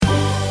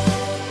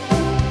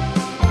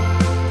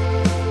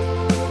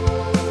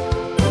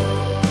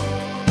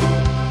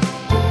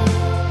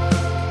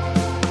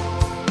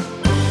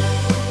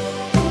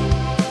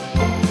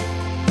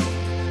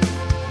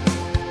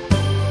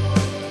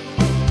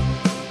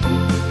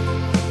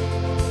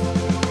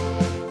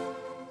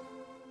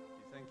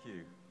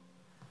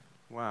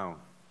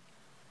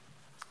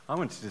I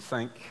wanted to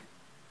thank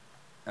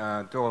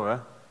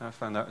Dora. I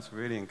found that was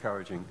really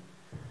encouraging.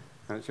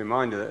 And it's a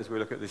reminder that as we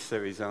look at this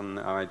series on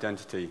our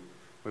identity,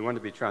 we want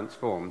to be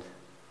transformed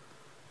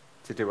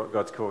to do what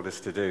God's called us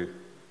to do.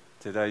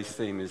 Today's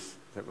theme is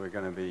that we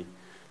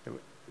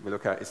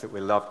look at is that we're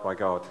loved by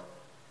God,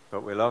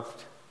 but we're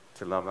loved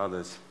to love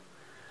others.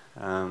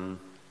 And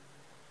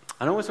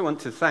I also want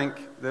to thank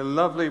the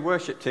lovely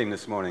worship team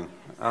this morning.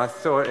 I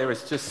thought it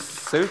was just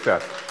super.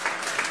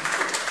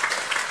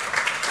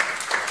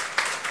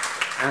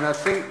 And I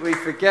think we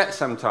forget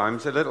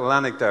sometimes, a little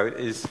anecdote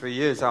is for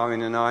years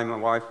Armin and I, my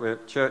wife, were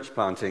church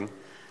planting,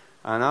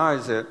 and I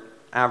was an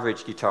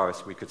average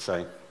guitarist, we could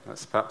say.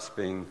 That's perhaps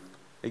being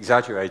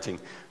exaggerating.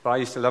 But I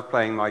used to love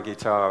playing my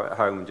guitar at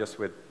home just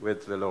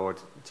with the Lord,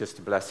 just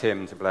to bless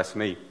him, to bless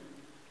me.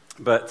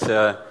 But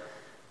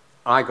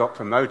I got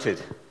promoted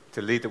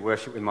to lead the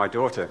worship with my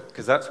daughter,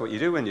 because that's what you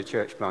do when you're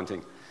church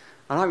planting.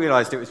 And I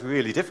realized it was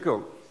really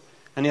difficult.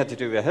 And you had to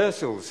do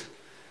rehearsals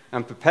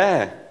and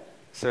prepare.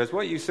 So as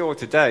what you saw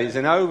today is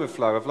an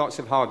overflow of lots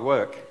of hard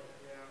work.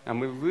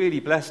 And we're really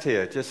blessed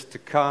here just to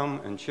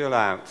come and chill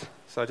out.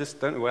 So I just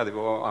don't know where they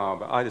all are,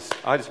 but I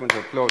just want to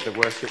applaud the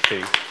worship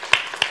team,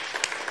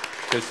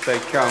 because they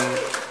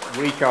come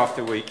week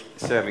after week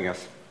serving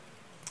us.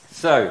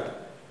 So,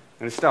 I'm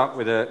going to start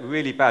with a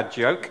really bad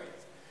joke.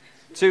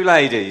 Two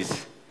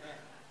ladies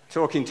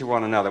talking to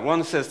one another.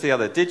 One says to the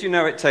other, "Did you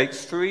know it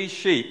takes 3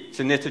 sheep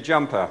to knit a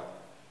jumper?"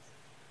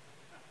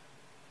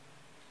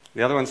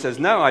 The other one says,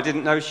 "No, I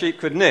didn't know sheep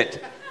could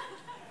knit."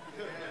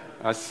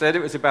 I said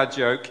it was a bad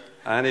joke,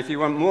 and if you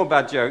want more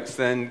bad jokes,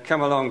 then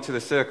come along to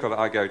the circle that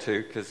I go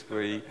to, because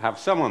we have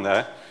someone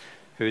there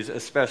who's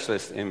a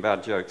specialist in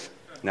bad jokes.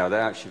 No,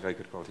 they're actually very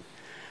good quality.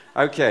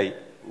 Okay,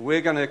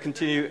 we're going to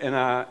continue in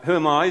our Who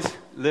Am I's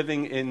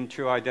Living in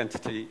True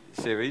Identity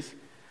series.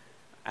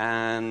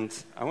 And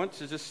I want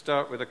to just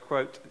start with a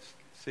quote,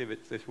 see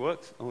if this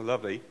works. Oh,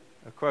 lovely.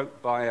 A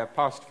quote by a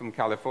pastor from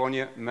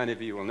California, many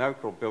of you will know,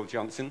 called Bill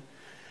Johnson.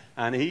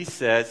 And he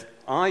says,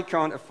 "I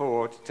can't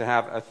afford to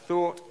have a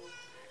thought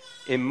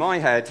in my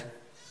head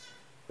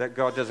that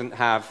God doesn't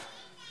have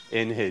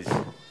in his."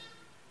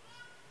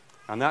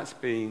 And that's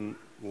been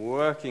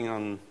working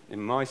on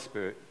in my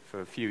spirit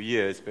for a few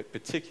years, but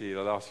particularly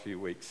the last few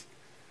weeks.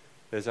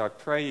 As I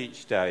pray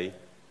each day,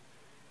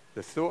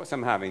 the thoughts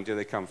I'm having, do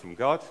they come from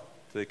God?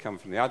 Do they come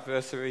from the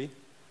adversary?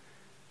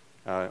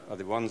 Are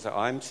the ones that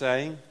I'm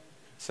saying?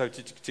 So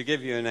to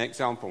give you an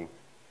example,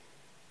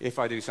 if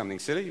I do something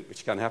silly,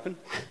 which can happen,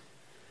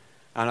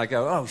 and I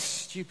go, "Oh,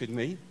 stupid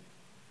me,"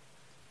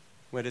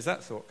 where does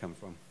that thought come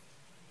from?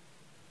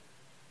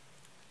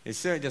 It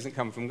certainly doesn't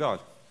come from God.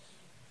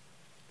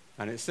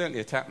 And it certainly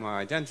attacked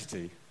my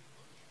identity,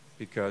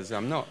 because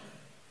I'm not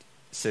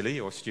silly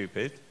or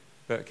stupid,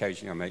 but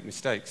occasionally I make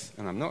mistakes.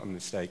 And I'm not a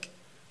mistake.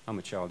 I'm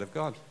a child of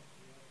God.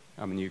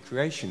 I'm a new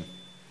creation.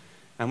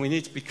 And we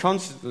need to be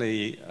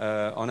constantly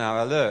on our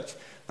alert.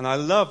 And I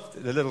love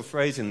the little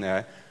phrase in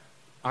there,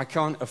 I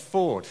can't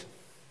afford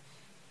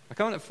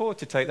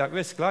to take that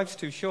risk. Life's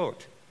too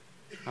short.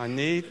 I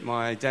need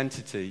my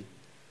identity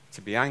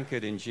to be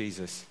anchored in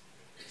Jesus,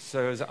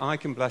 so as I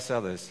can bless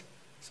others,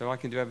 so I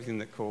can do everything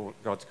that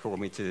God's called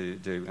me to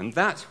do. And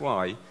that's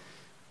why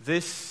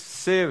this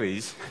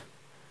series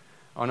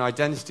on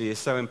identity is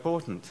so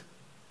important.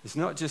 It's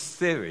not just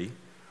theory.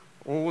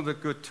 All the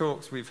good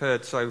talks we've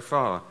heard so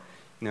far,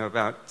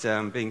 about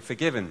being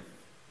forgiven,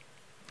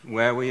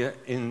 where we are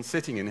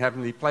sitting in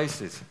heavenly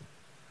places.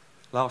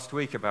 Last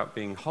week about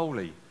being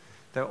holy.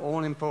 They're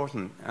all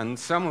important, and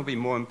some will be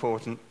more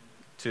important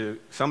to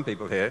some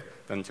people here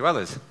than to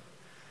others.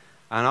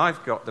 And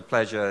I've got the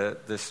pleasure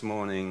this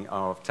morning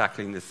of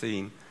tackling the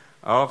theme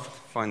of,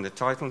 find the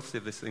title, see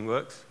if this thing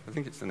works. I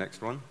think it's the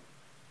next one.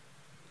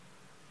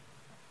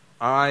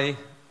 I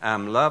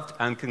am loved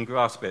and can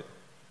grasp it.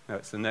 No,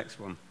 it's the next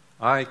one.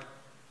 I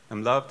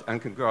am loved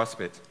and can grasp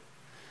it.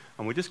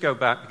 And we'll just go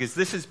back, because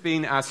this has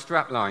been our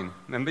strapline.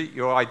 Remember,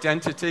 your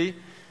identity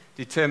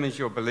determines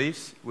your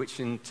beliefs, which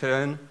in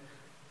turn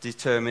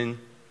determine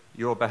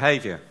your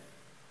behavior.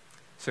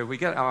 So if we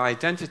get our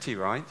identity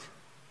right,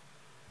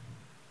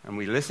 and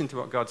we listen to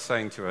what God's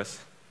saying to us,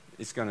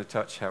 it's going to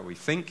touch how we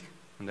think,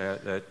 and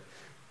they're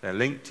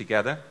linked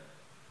together,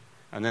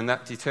 and then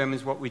that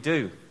determines what we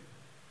do.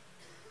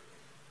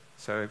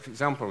 So, for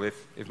example,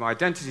 if my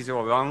identity is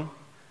all wrong,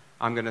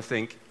 I'm going to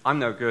think, I'm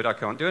no good, I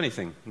can't do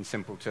anything, in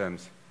simple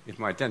terms. If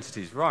my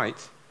identity is right,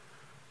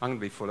 I'm going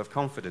to be full of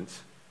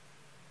confidence.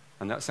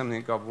 And that's something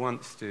that God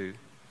wants to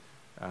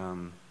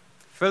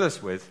fill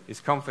us with,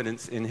 is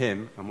confidence in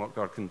him and what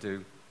God can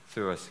do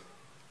through us.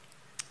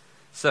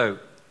 So,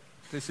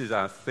 this is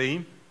our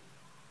theme.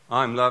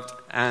 I'm loved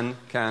and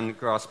can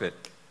grasp it.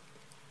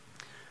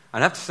 I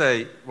have to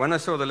say, when I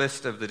saw the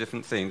list of the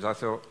different themes,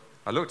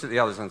 I looked at the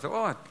others and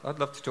thought, I'd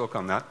love to talk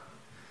on that.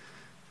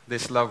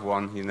 This love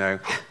one,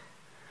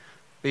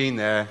 been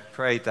there,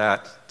 prayed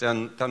that,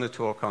 done a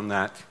talk on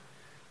that.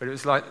 But it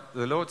was like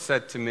the Lord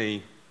said to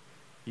me,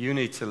 you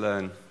need to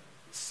learn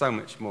so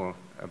much more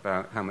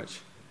about how much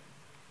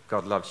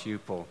God loves you,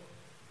 Paul.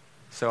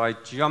 So I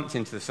jumped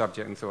into the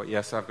subject and thought,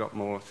 yes, I've got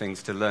more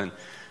things to learn.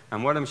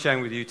 And what I'm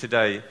sharing with you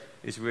today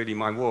is really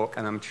my walk,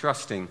 and I'm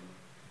trusting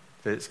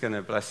that it's going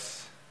to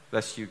bless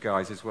you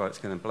guys as well. It's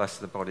going to bless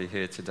the body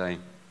here today.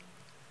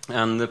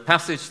 And the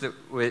passage that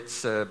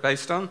it's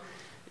based on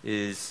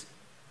is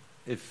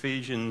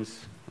Ephesians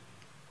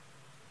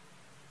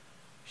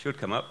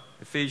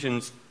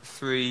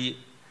 3,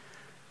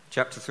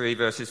 chapter 3,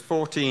 verses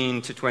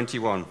 14 to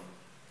 21.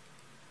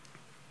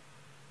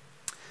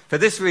 For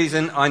this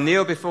reason, I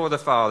kneel before the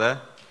Father,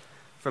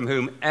 from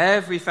whom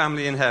every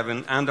family in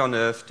heaven and on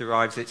earth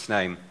derives its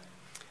name.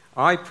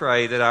 I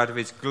pray that out of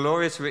his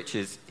glorious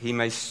riches he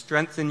may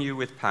strengthen you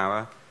with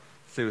power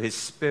through his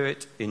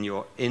Spirit in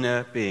your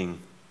inner being,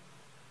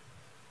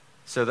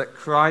 so that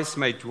Christ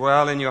may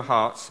dwell in your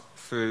hearts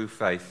through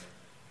faith.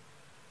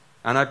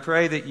 And I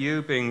pray that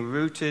you, being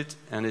rooted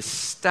and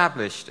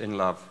established in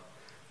love,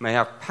 may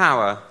have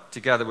power,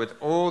 together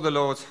with all the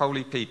Lord's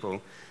holy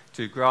people,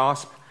 to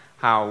grasp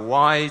how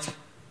wide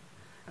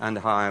and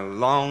how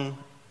long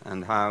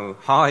and how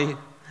high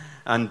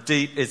and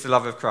deep is the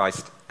love of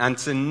Christ, and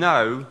to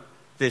know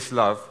this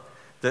love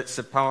that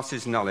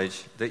surpasses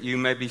knowledge, that you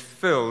may be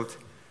filled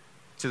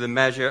to the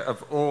measure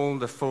of all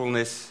the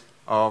fullness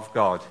of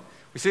God.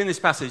 We see in this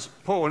passage,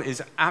 Paul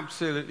is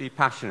absolutely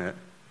passionate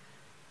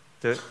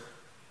that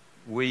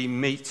we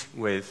meet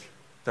with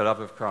the love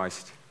of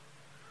Christ.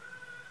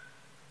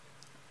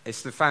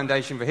 It's the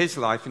foundation for his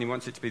life, and he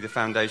wants it to be the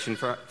foundation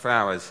for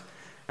ours.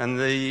 And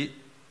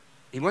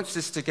he wants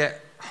us to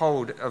get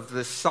hold of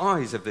the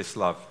size of this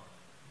love.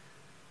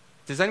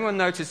 Does anyone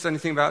notice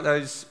anything about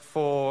those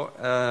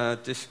 4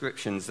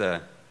 descriptions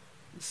there?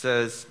 It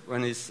says,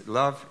 when his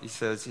love, he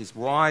says, he's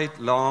wide,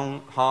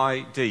 long,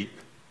 high, deep.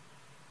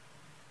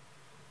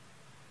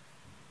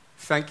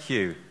 Thank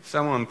you.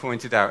 Someone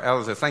pointed out,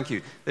 Elsa, thank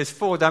you. There's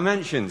 4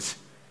 dimensions.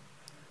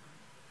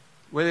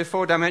 Were there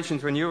 4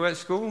 dimensions when you were at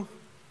school?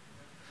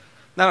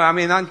 No, I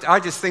mean, I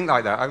just think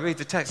like that. I read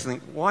the text and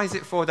think, why is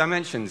it 4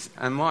 dimensions?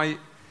 And my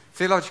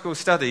theological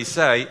studies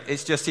say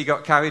it's just he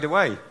got carried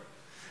away.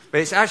 But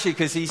it's actually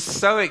because he's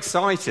so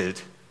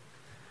excited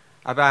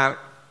about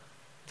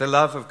the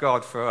love of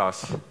God for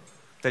us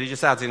that he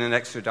just adds in an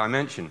extra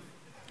dimension.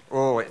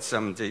 Or it's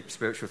some deep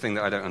spiritual thing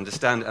that I don't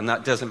understand, and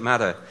that doesn't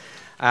matter.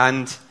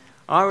 And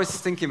I was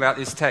thinking about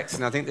this text,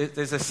 and I think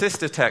there's a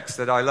sister text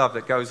that I love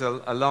that goes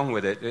along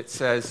with it. It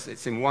says,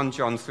 it's in 1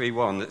 John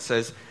 3:1, that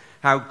says,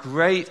 how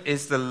great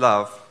is the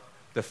love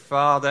the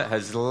Father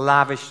has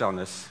lavished on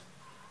us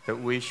that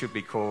we should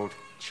be called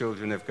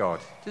children of God.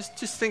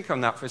 Just think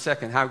on that for a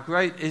second. How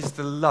great is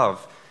the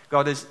love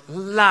God has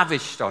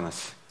lavished on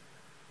us.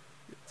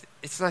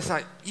 It's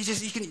like,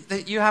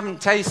 you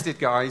haven't tasted,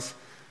 guys,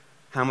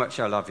 how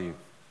much I love you.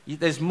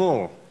 There's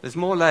more. There's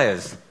more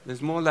layers.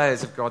 There's more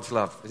layers of God's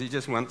love that he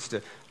just wants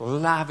to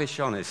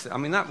lavish on us. I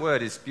mean, that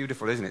word is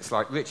beautiful, isn't it? It's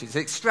like rich. It's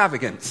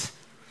extravagance.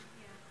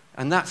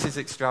 And that's his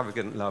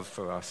extravagant love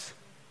for us.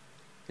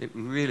 It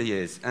really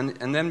is.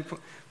 And then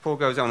Paul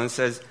goes on and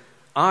says,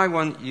 I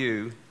want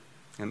you,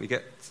 and we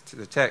get to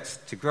the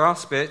text, to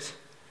grasp it,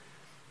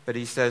 but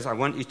he says, I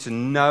want you to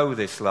know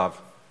this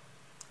love.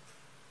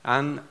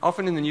 And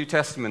often in the New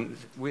Testament,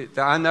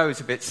 I know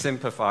it's a bit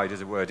simplified as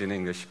a word in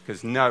English,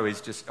 because know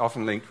is just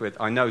often linked with,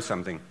 I know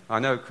something. I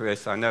know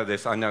Chris, I know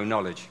this, I know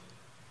knowledge.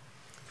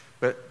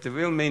 But the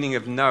real meaning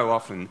of know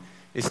often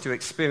is to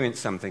experience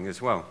something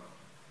as well.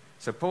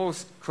 So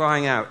Paul's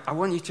crying out, I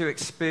want you to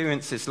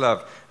experience this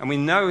love. And we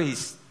know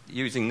he's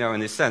using know in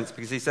this sense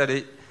because he said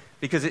it,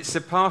 because it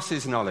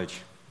surpasses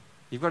knowledge.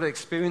 You've got to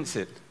experience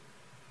it.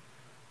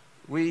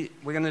 We're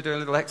going to do a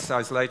little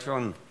exercise later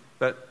on,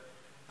 but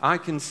I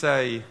can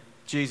say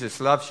Jesus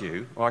loves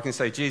you, or I can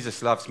say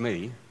Jesus loves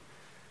me,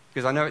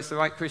 because I know it's the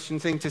right Christian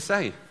thing to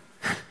say.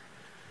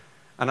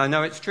 And I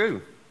know it's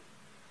true.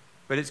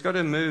 But it's got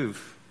to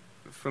move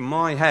from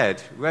my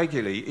head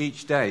regularly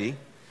each day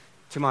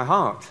to my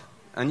heart.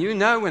 And you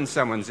know when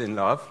someone's in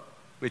love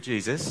with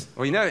Jesus,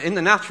 or you know, in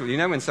the natural, you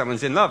know when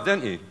someone's in love,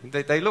 don't you?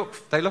 They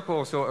look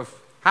all sort of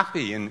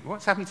happy, and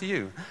what's happened to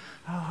you?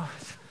 Oh,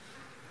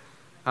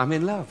 I'm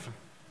in love.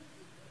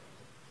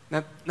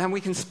 Now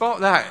we can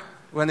spot that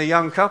when a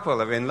young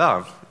couple are in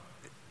love.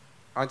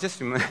 I just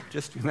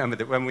remember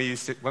that when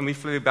we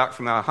flew back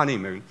from our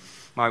honeymoon,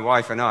 my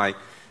wife and I,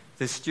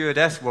 the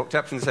stewardess walked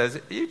up and says,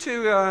 "Are you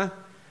two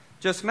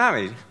just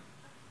married?"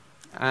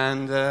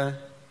 And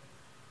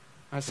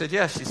I said,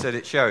 "Yes." She said,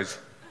 "It shows."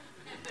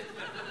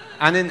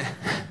 and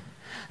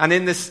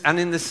in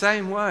the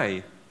same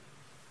way,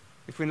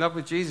 if we're in love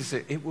with Jesus,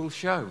 it will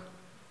show.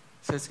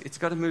 So it's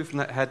got to move from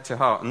that head to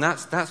heart, and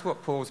that's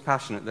what Paul's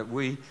passionate that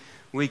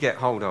we get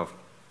hold of.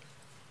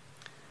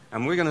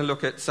 And we're going to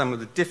look at some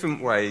of the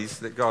different ways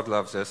that God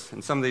loves us,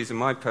 and some of these are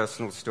my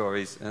personal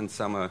stories, and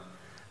some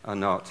are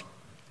not.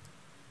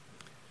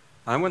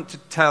 I want to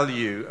tell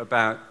you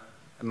about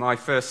my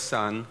first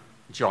son,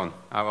 John,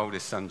 our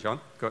oldest son,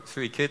 John. Got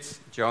 3 kids,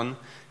 John,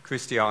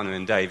 Christiana,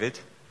 and David.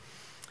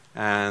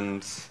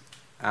 And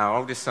our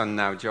oldest son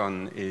now,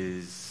 John,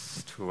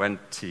 is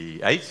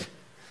 28.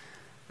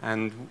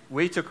 And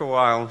we took a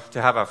while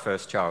to have our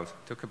first child.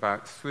 It took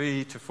about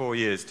 3 to 4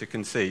 years to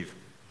conceive.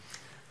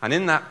 And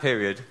in that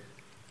period,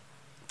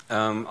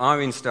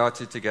 Irene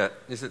started to get,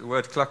 is it the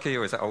word clucky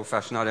or is that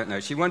old-fashioned? I don't know.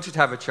 She wanted to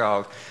have a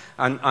child,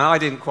 and I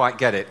didn't quite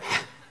get it,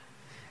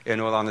 in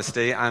all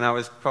honesty. And I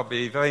was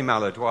probably very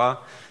maladroit,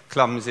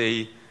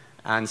 clumsy,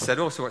 and said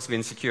all sorts of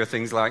insecure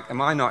things like,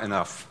 am I not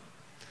enough?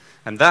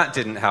 And that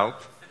didn't help.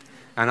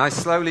 And I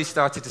slowly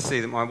started to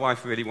see that my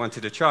wife really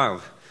wanted a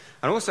child.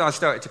 And also I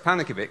started to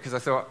panic a bit because I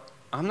thought,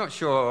 I'm not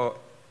sure,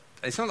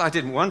 it's not that I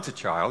didn't want a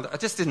child, I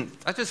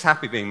was just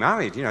happy being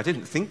married, I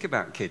didn't think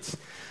about kids.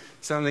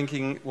 So I'm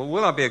thinking, well,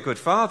 will I be a good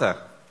father?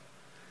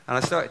 And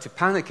I started to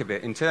panic a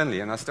bit internally,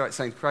 and I started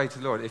saying, pray to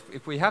the Lord,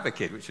 if we have a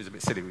kid, which is a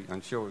bit silly,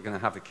 I'm sure we're going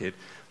to have a kid,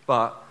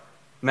 but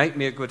make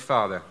me a good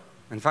father.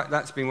 In fact,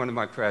 that's been one of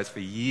my prayers for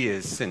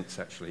years since,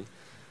 actually.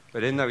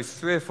 But in those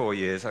 3 or 4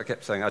 years, I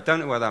kept saying, I don't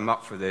know whether I'm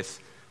up for this,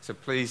 so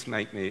please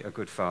make me a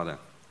good father.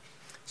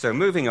 So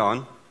moving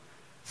on,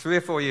 3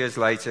 or 4 years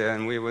later,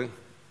 and we were,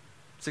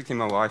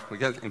 particularly my wife, we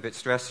were getting a bit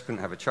stressed,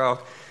 couldn't have a child.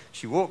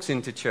 She walks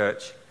into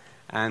church,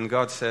 and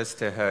God says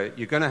to her,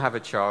 you're going to have a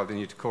child, and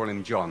you're to call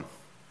him John.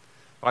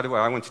 By the way,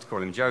 I wanted to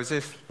call him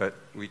Joseph, but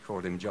we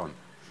called him John,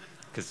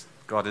 because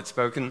God had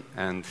spoken,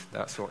 and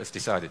that's what was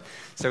decided.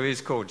 So he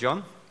was called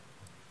John.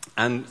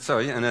 And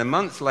a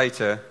month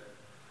later,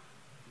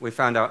 we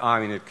found out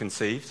Irene had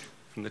conceived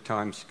from the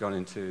time she'd gone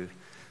into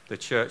the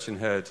church and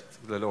heard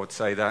the Lord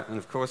say that. And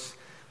of course,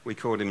 we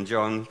called him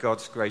John,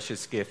 God's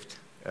gracious gift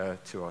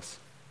to us.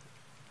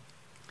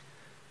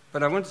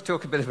 But I want to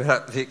talk a bit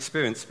about the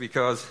experience,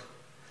 because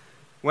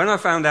when I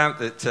found out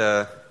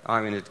that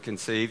Irene had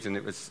conceived and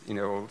it was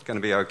all going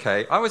to be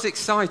okay, I was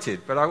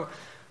excited, but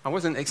I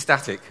wasn't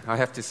ecstatic, I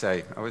have to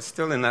say. I was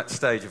still in that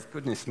stage of,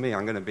 goodness me,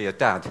 I'm going to be a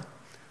dad.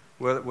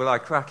 Will I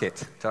crack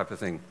it, type of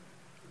thing.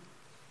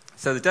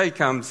 So the day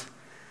comes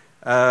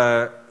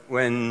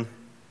when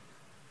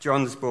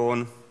John's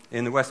born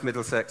in the West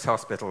Middlesex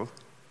Hospital,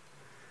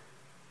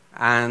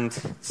 and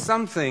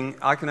something,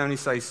 I can only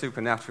say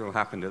supernatural,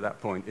 happened at that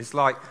point. It's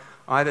like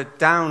I had a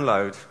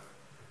download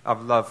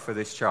of love for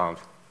this child,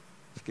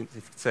 if you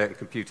could say it in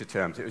computer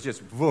terms. It was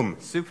just, boom,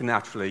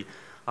 supernaturally.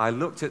 I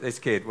looked at this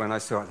kid when I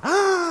saw it,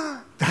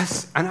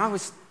 and I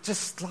was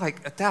just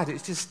like a dad.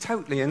 It's just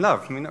totally in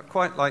love. I mean, not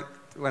quite like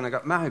when I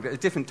got married, but a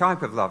different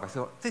type of love. I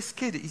thought, this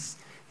kid, he's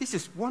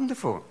just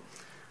wonderful.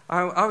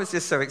 I was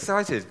just so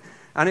excited.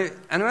 And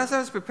as I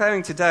was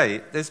preparing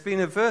today, there's been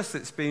a verse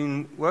that's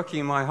been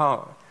working in my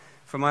heart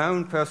for my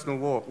own personal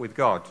walk with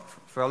God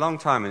for a long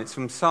time, and it's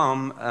from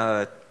Psalm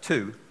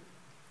 2.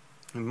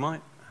 We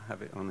might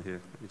have it on here.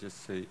 Let me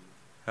just see.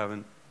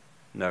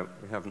 No,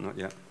 we haven't, not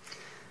yet.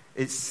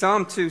 It's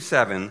Psalm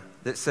 2:7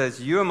 that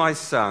says, you are my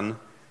son,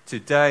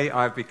 today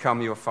I've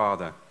become your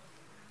father.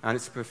 And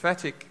it's a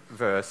prophetic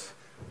verse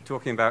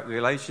talking about the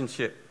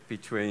relationship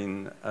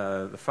between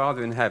the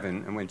Father in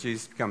heaven and when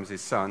Jesus becomes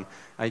his son.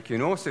 And you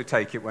can also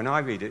take it, when I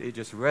read it, it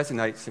just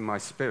resonates in my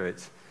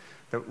spirit,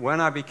 that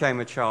when I became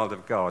a child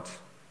of God,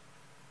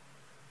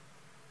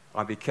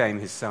 I became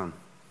his son.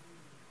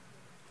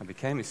 I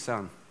became his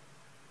son.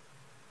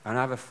 And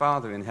I have a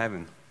Father in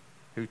heaven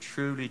who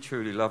truly,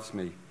 truly loves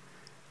me.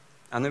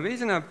 And the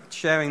reason I'm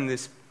sharing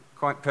this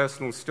quite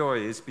personal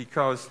story is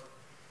because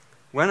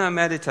when I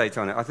meditate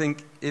on it, I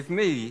think if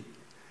me,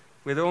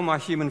 with all my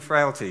human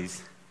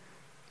frailties,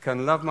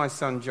 can love my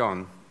son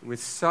John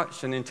with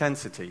such an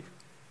intensity,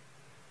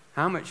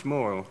 how much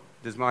more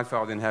does my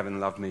Father in heaven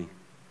love me?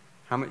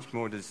 How much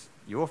more does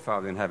your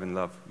Father in heaven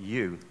love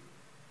you?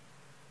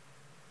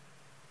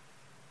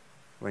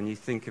 When you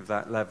think of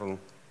that level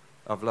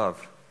of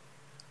love.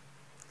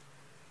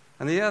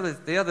 And the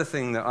other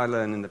thing that I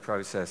learned in the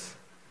process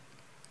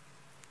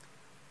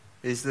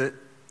is that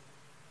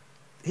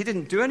he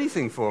didn't do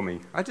anything for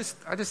me. I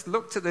just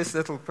looked at this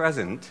little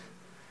present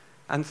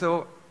and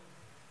thought,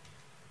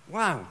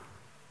 wow,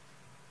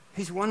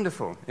 he's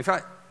wonderful. In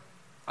fact,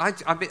 I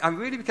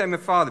really became a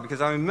father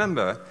because I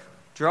remember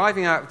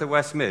driving out of the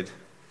West Mid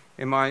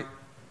in my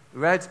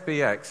red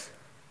BX,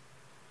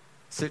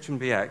 Citroen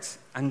BX,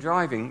 and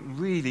driving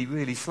really,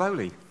 really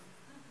slowly.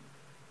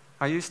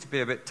 I used to be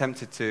a bit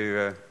tempted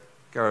to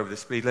go over the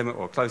speed limit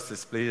or close to the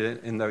speed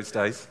in those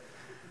days.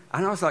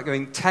 And I was like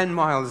going 10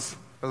 miles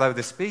below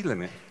the speed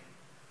limit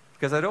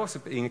because I'd also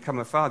become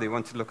a father who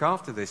wanted to look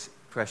after this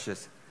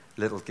precious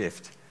little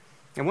gift.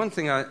 And one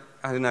thing I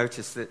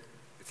noticed, that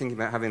thinking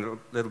about having a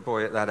little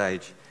boy at that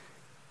age,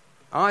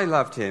 I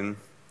loved him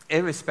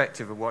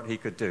irrespective of what he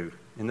could do.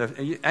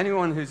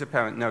 Anyone who's a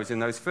parent knows in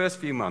those first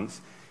few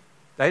months,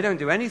 they don't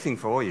do anything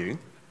for you.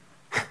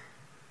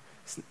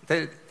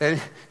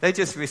 They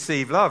just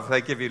receive love.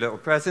 They give you little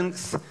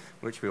presents,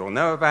 which we all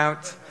know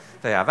about.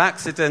 They have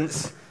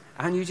accidents,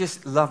 and you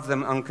just love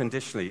them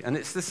unconditionally. And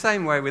it's the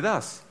same way with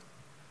us,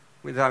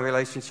 with our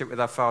relationship with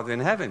our Father in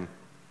heaven.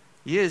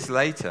 Years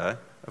later,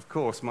 of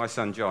course, my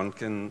son John,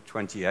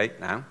 28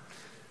 now,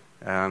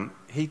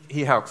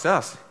 he helps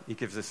us. He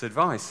gives us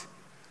advice.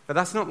 But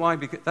that's not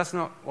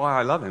why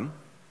I love him.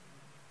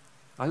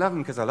 I love him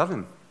because I love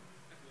him,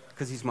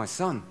 because he's my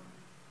son.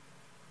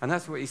 And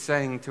that's what he's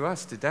saying to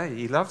us today.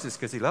 He loves us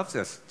because he loves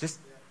us. Just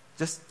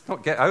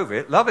not get over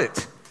it, love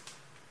it.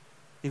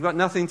 You've got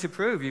nothing to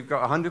prove. You've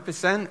got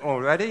 100%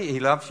 already. He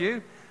loves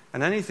you,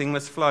 and anything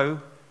must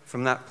flow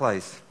from that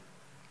place.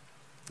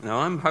 Now,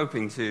 I'm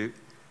hoping to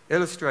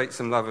illustrate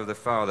some love of the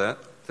Father,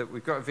 that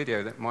we've got a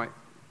video that might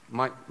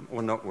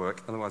or not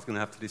work, otherwise I'm going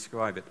to have to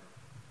describe it.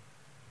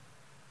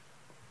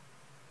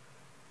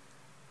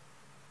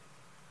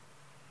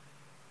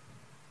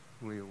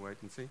 We'll wait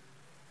and see.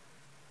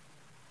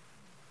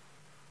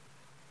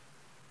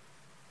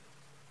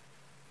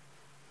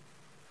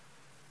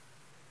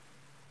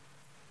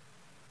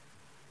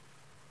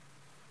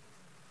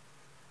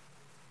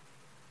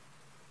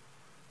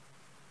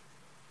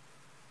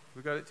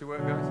 We got it to work,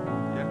 guys?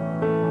 Yeah.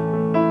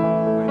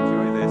 Well,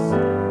 enjoy this,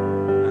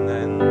 and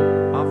then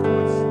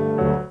afterwards,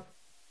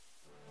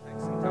 take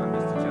some time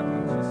just to chat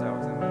amongst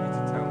yourselves, and I want you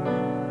to tell me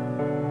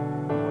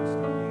what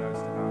struck you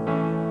most about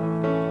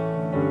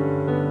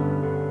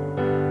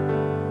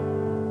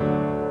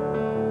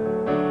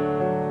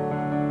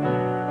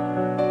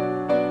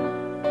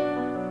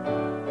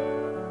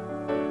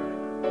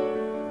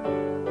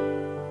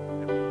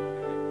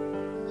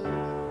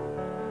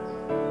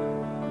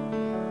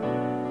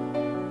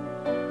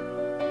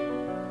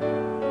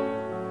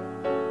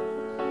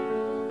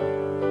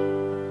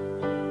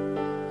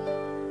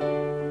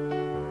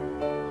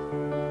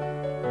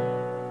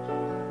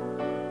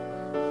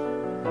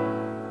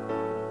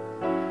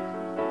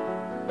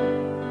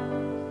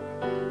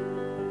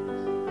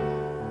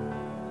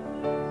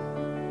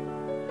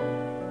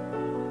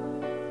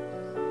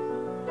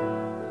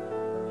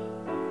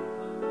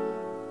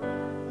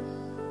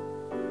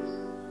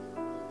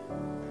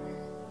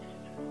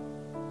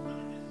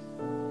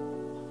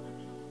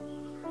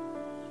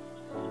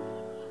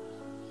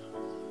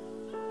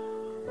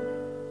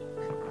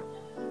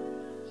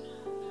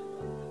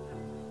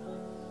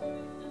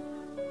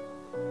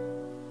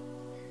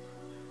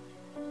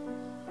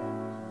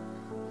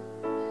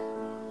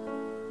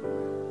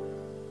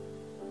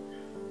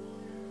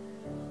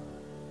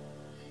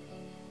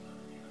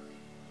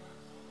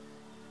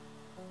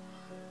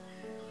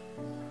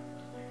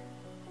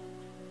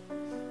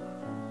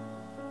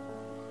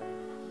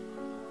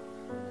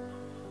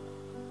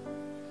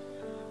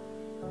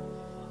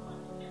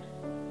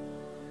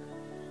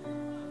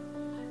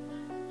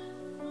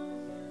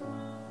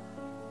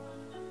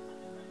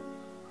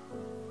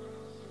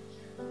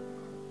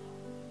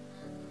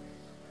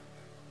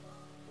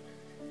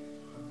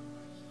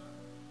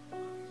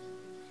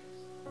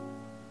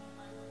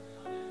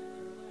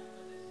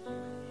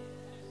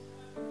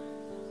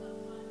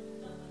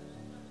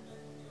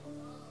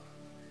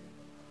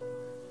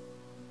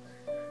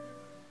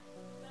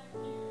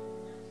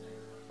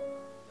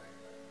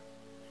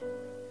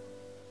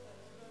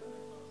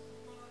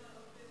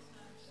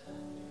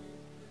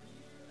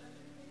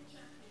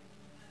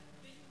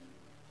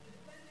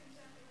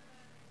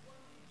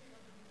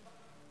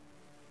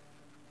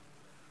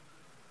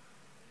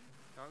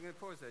I'm going to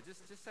pause there.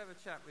 Just have a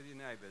chat with your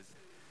neighbours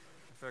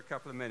for a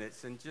couple of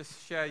minutes and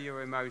just share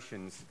your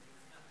emotions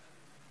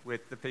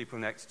with the people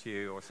next to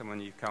you or someone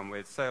you come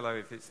with. Say hello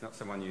if it's not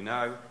someone you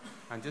know,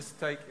 and just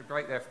take a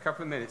break there for a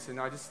couple of minutes,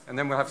 and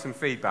then we'll have some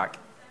feedback.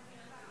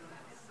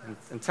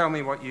 And tell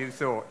me what you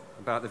thought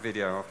about the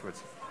video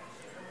afterwards.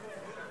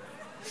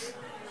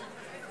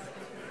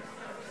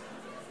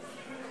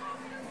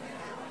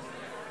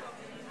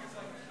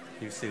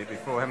 You've seen it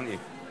before, haven't you?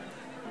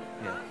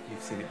 Yeah,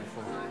 you've seen it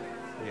before.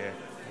 Yeah.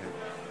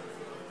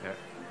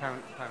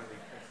 Apparently.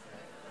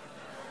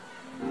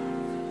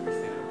 I've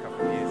seen it a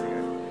couple of years ago.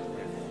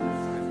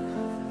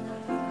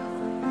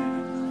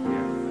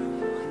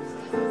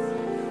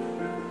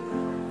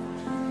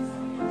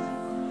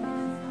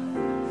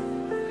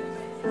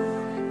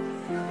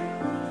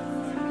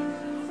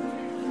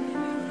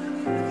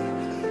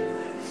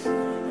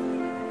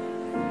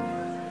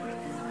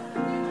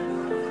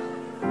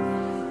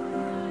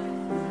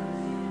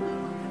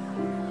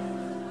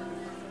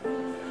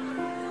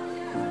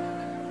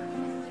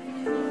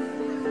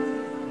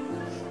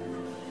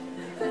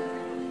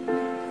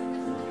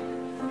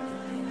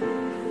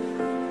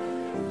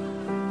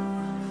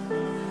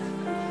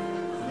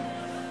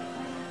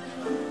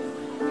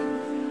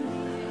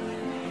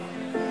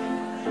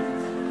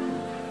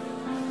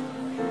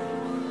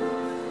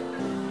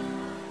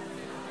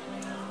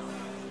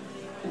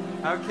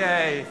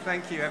 Okay,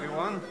 thank you,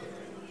 everyone.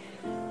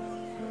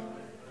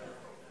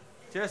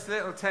 Just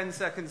little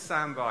 10-second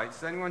sound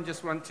bites. Anyone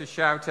just want to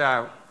shout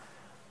out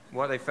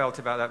what they felt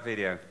about that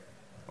video?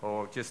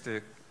 Or just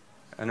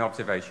an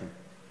observation?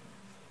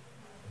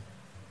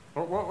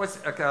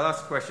 Okay, I'll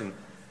ask a question.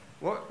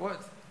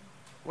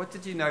 What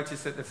did you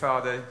notice that the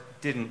Father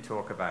didn't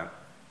talk about?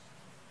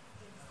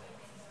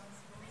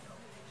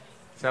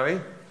 Sorry?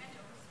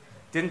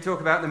 Didn't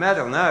talk about the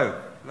medal, no.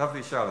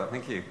 Lovely, Charlotte,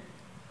 thank you.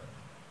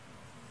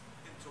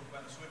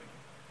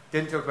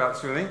 Didn't talk about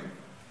swimming.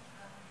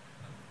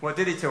 What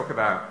did he talk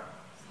about?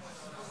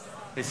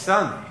 His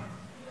son.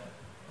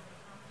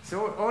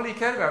 So all he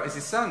cared about is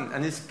his son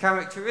and his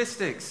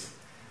characteristics.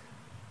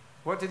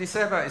 What did he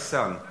say about his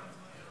son?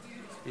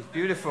 He's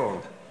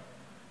beautiful.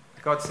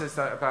 God says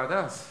that about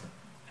us.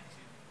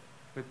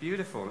 We're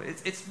beautiful.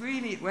 It's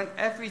really,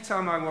 every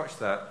time I watch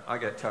that, I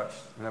get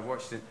touched. And I've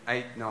watched it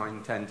 8,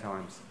 9, 10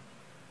 times.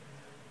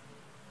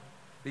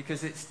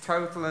 Because it's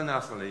total and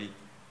utterly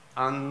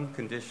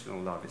unconditional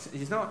love.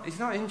 He's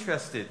not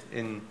interested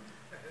in,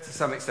 to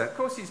some extent. Of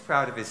course he's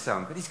proud of his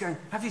son, but he's going,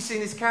 have you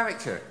seen his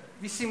character?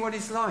 Have you seen what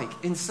he's like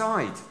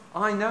inside?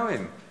 I know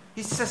him.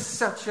 He's just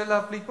such a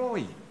lovely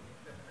boy.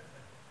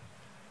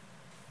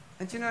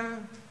 And you know,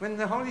 when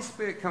the Holy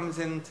Spirit comes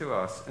into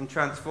us and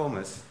transform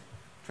us,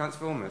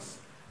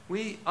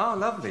 we are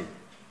lovely.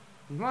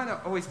 You might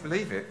not always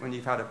believe it when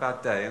you've had a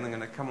bad day, and I'm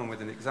going to come on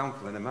with an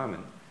example in a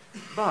moment.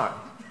 But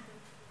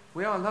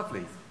we are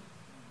lovely.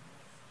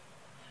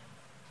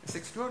 It's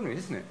extraordinary,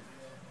 isn't it?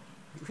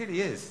 It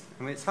really is.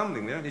 I mean, it's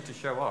humbling. We don't need to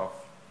show off.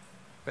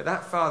 But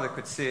that Father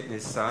could see it in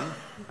his Son,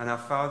 and our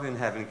Father in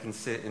heaven can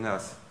see it in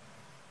us.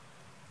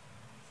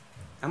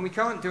 And we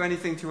can't do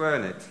anything to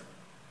earn it.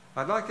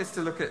 I'd like us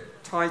to look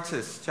at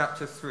Titus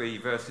chapter 3,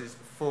 verses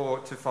 4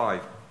 to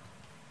 5.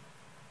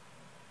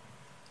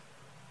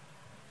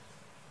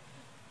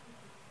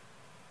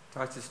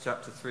 Titus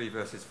chapter 3,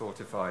 verses 4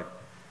 to 5. It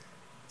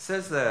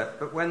says there,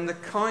 but when the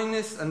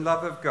kindness and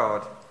love of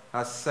God,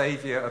 our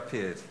Saviour,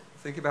 appeared.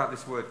 Think about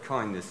this word,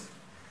 kindness.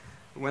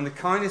 When the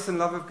kindness and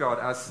love of God,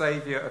 our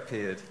Saviour,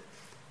 appeared,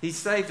 he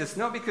saved us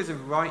not because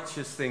of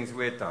righteous things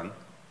we'd done,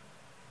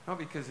 not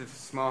because of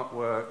smart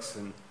works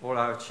and all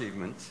our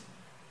achievements,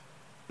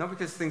 not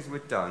because of things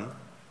we'd done,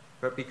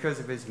 but because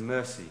of his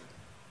mercy.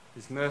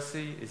 His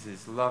mercy is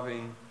his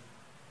loving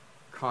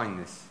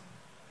kindness.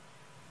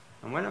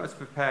 And when I was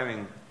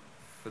preparing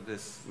for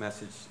this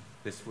message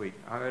this week,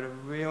 I had a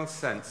real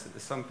sense that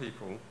there's some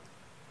people,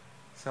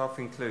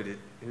 self-included,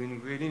 who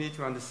really need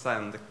to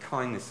understand the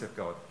kindness of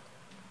God.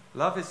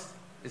 Love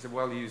is a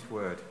well-used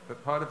word,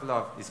 but part of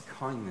love is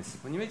kindness.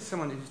 When you meet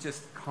someone who's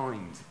just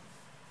kind,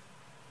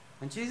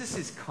 and Jesus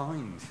is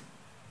kind.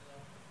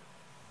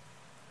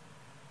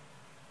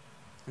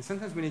 And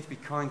sometimes we need to be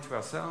kind to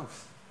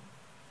ourselves.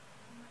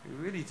 We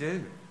really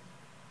do.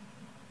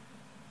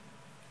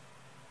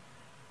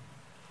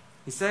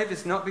 He saved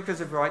us not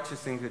because of righteous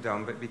things we've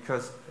done, but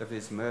because of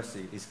his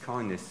mercy, his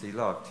kindness, he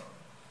loved.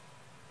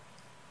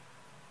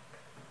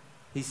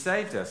 He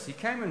saved us. He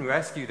came and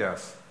rescued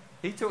us.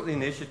 He took the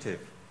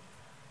initiative.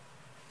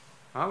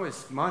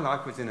 My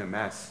life was in a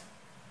mess,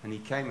 and he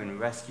came and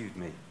rescued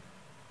me.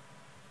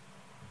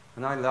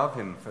 And I love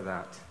him for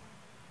that.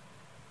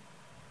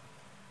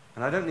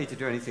 And I don't need to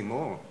do anything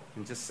more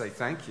than just say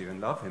thank you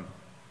and love him.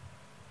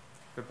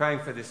 Preparing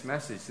for this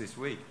message this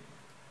week,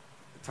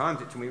 at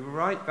times it took me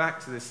right back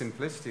to the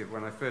simplicity of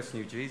when I first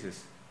knew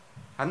Jesus.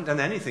 Hadn't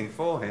done anything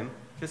for him,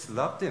 just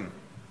loved him.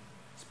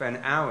 Spent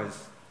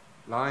hours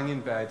lying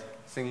in bed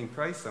singing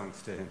praise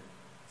songs to him.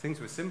 Things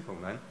were simple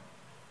then.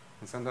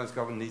 And sometimes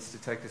God needs to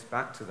take us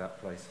back to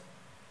that place.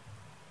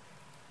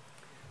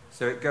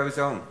 So it goes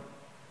on.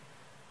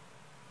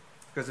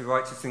 Because of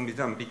righteous things we've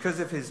done. Because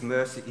of his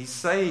mercy, he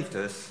saved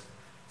us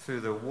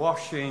through the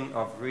washing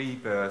of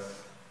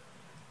rebirth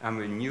and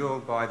renewal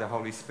by the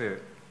Holy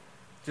Spirit.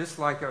 Just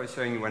like I was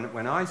showing you,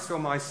 when I saw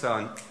my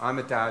son, I'm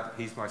a dad,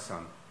 he's my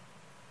son.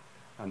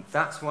 And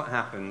that's what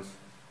happens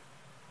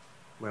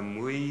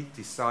when we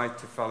decide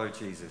to follow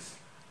Jesus.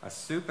 A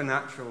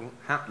supernatural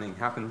happening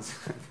happens,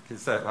 if you can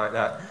say it like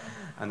that.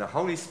 And the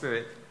Holy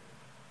Spirit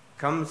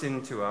comes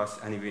into us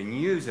and he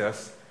renews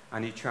us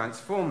and he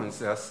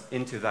transforms us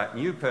into that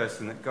new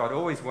person that God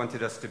always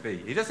wanted us to be.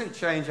 He doesn't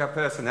change our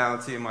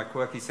personality and my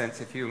quirky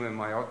sense of humor and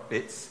my odd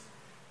bits,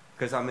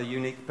 because I'm a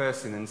unique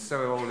person and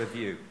so are all of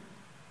you.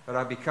 But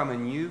I become a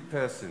new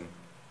person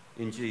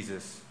in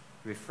Jesus,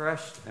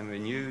 refreshed and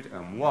renewed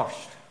and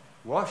washed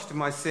of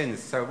my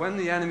sins. So when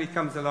the enemy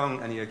comes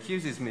along and he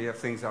accuses me of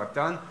things I've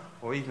done,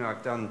 or even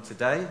I've done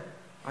today,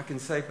 I can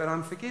say, but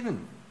I'm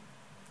forgiven,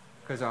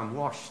 because I'm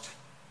washed.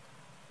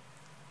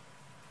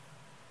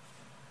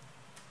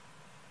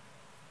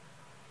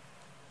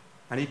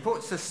 And he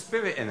puts a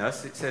spirit in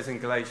us, it says in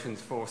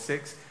Galatians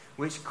 4:6,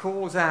 which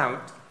calls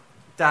out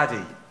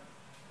Daddy.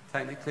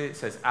 Technically it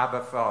says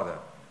Abba, Father.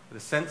 But the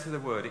sense of the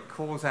word, it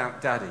calls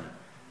out Daddy.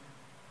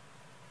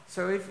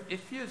 So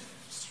if you've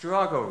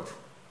struggled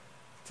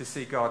to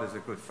see God as a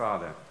good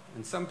father,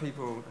 and some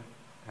people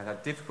have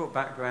had difficult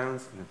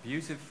backgrounds and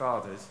abusive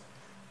fathers,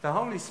 the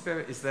Holy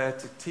Spirit is there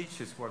to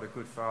teach us what a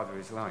good father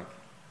is like.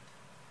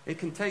 It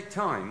can take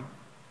time,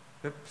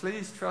 but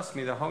please trust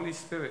me, the Holy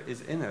Spirit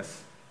is in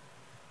us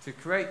to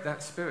create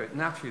that spirit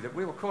naturally that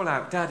we will call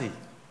out Daddy.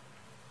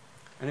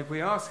 And if we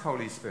ask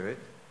Holy Spirit,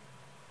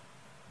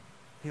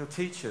 he'll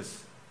teach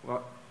us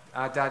what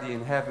our Daddy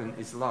in heaven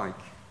is like,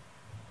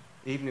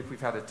 even if we've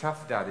had a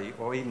tough daddy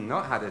or even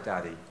not had a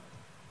daddy.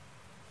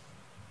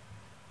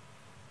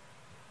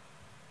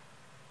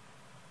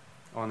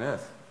 On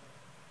earth.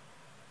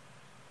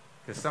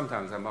 Because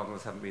sometimes our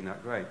models haven't been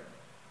that great.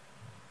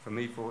 For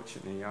me,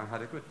 fortunately, I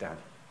had a good dad,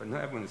 but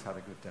not everyone's had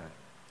a good dad.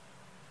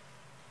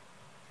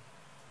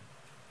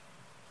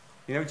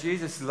 You know,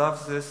 Jesus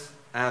loves us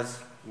as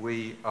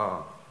we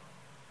are.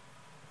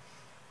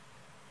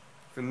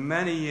 For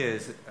many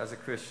years as a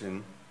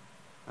Christian,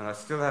 and I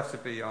still have to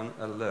be on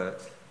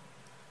alert,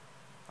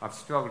 I've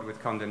struggled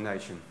with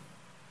condemnation.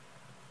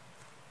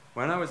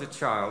 When I was a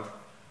child,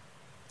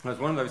 I was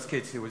one of those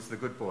kids who was the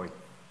good boy.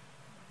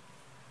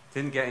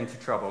 Didn't get into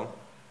trouble.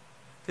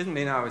 Didn't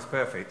mean I was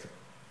perfect,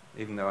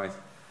 even though I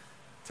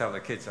tell the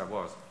kids I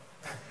was.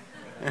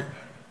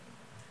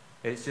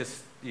 It's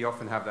just, you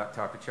often have that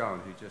type of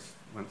child who just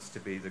wants to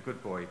be the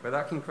good boy. But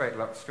that can create a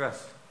lot of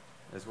stress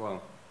as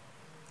well.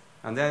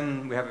 And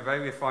then we have a very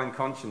refined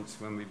conscience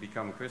when we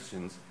become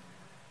Christians,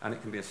 and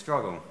it can be a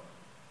struggle.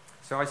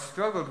 So I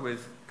struggled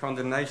with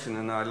condemnation,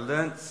 and I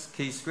learnt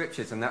key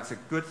scriptures, and that's a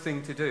good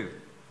thing to do.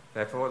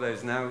 Therefore,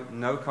 there's now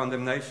no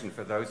condemnation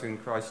for those who are in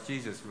Christ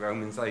Jesus,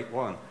 Romans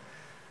 8:1.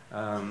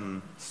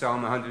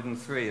 Psalm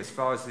 103, as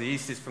far as the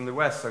east is from the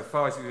west, so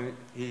far as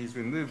he's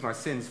removed my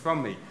sins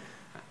from me.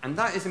 And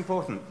that is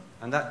important,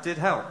 and that did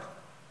help.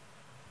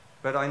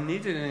 But I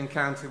needed an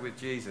encounter with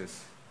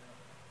Jesus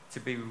to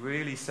be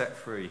really set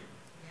free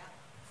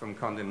from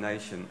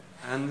condemnation.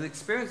 And the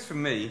experience for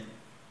me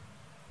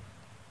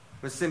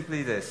was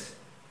simply this.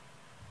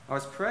 I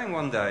was praying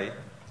one day,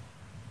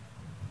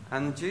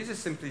 and Jesus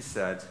simply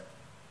said,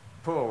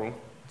 Paul,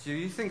 do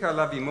you think I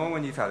love you more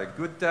when you've had a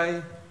good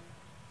day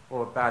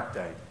or a bad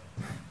day?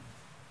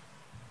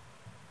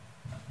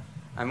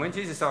 And when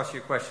Jesus asks you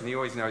a question, he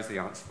always knows the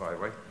answer, by the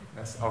way.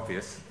 That's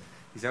obvious.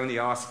 He's only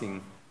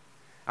asking.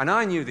 And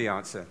I knew the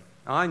answer.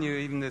 I knew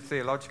even the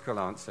theological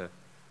answer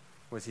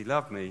was he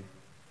loved me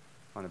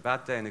on a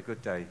bad day and a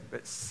good day.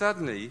 But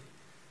suddenly,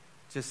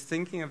 just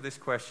thinking of this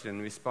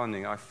question,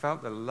 responding, I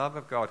felt the love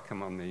of God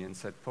come on me and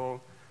said,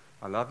 Paul,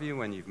 I love you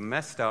when you've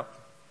messed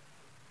up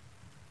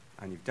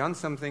and you've done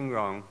something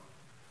wrong.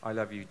 I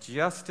love you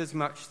just as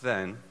much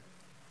then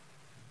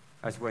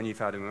as when you've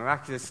had a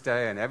miraculous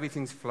day and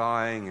everything's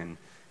flying and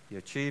you're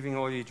achieving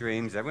all your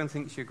dreams, everyone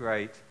thinks you're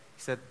great.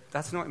 He said,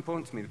 that's not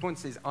important to me. The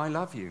point is, I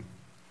love you.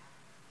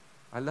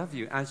 I love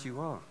you as you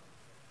are.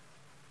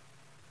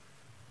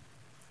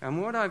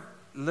 And what I've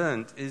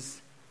learned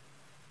is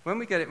when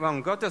we get it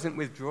wrong, God doesn't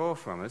withdraw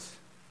from us.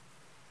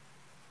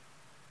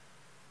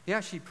 He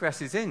actually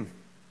presses in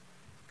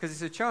because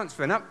it's a chance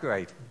for an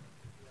upgrade.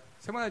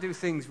 So when I do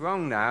things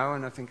wrong now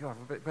and I think, oh,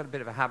 I've got a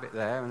bit of a habit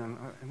there and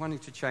I'm wanting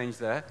to change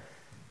there,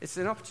 it's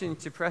an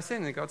opportunity to press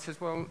in. And God says,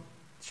 well,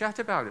 chat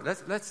about it.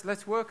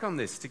 Let's work on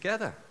this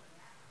together.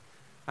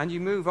 And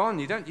you move on.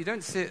 You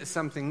don't see it as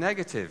something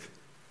negative.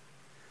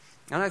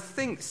 And I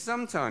think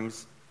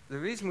sometimes the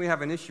reason we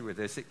have an issue with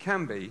this, it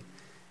can be,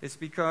 is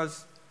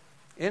because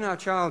in our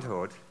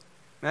childhood,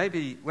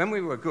 maybe when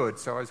we were good,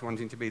 so I was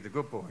wanting to be the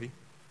good boy,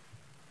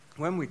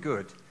 when we're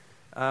good,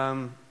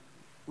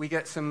 we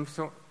get some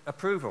sort of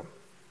approval.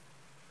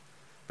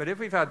 But if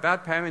we've had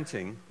bad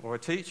parenting or a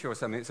teacher or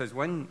something that says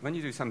when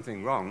you do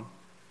something wrong,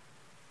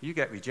 you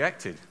get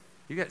rejected.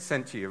 You get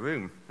sent to your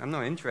room. I'm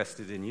not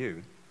interested in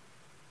you.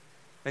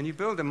 Then you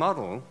build a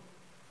model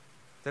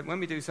that when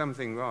we do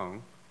something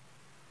wrong,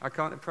 I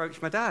can't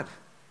approach my dad.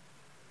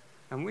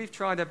 And we've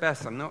tried our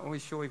best, I'm not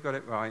always sure we've got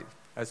it right,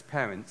 as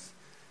parents,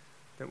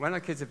 that when our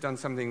kids have done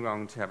something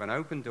wrong, to have an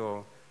open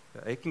door,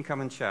 that they can come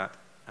and chat,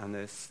 and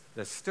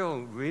they're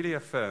still really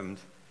affirmed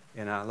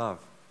in our love.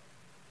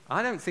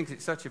 I don't think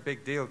it's such a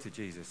big deal to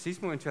Jesus.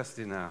 He's more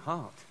interested in our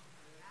heart.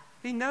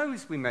 He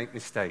knows we make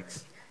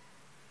mistakes.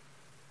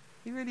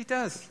 He really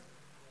does.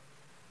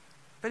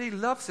 But he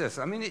loves us.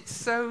 I mean, it's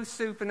so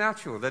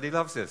supernatural that he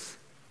loves us.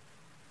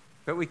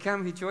 But we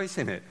can rejoice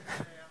in it.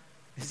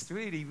 It's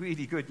really,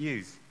 really good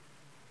news.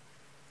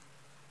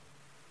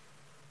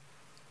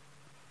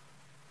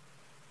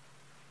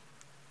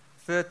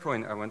 Third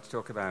point I want to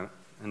talk about,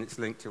 and it's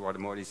linked to what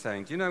I'm already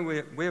saying. Do you know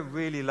we're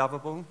really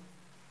lovable?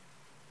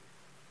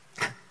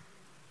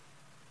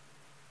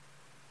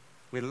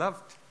 We're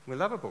loved. We're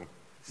lovable.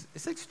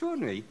 It's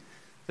extraordinary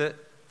that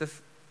the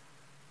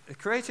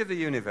creator of the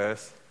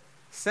universe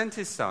sent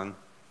his son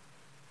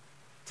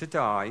to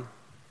die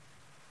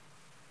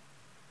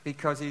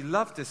because he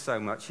loved us so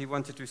much he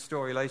wanted to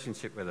restore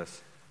relationship with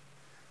us.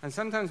 And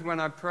sometimes when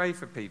I pray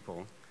for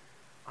people,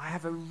 I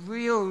have a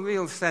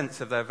real sense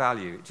of their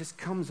value. It just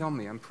comes on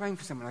me. I'm praying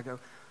for someone, I go,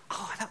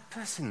 oh, that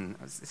person.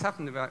 This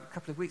happened about a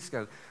couple of weeks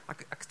ago. I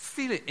could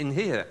feel it in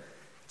here.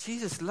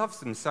 Jesus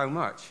loves them so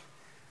much.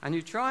 And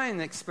you try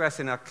and express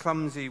in our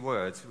clumsy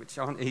words, which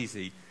aren't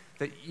easy,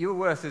 that you're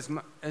worth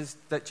as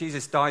that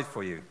Jesus died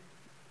for you.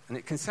 And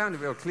it can sound a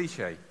real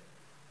cliche.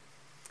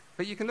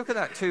 But you can look at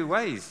that two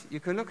ways. You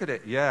can look at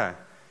it, I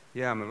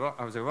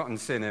was a rotten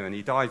sinner and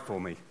he died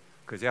for me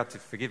because he had to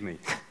forgive me.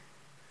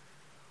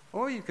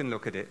 Or you can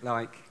look at it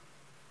like,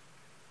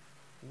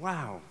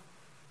 wow,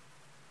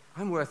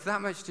 I'm worth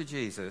that much to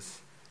Jesus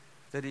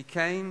that he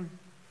came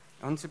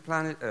onto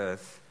planet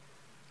Earth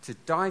to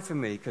die for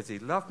me because he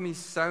loved me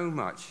so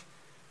much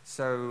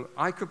so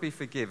I could be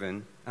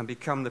forgiven and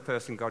become the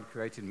person God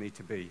created me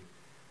to be.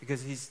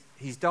 Because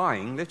he's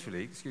dying,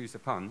 literally, excuse the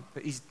pun,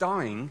 but he's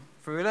dying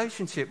for a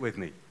relationship with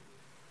me.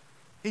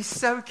 He's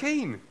so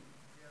keen.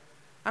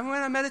 And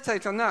when I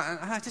meditate on that,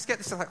 I just get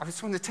this, I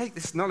just want to take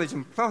this knowledge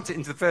and plant it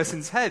into the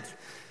person's head.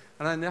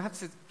 And I have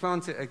to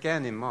plant it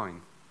again in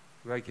mine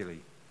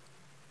regularly.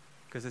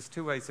 Because there's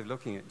two ways of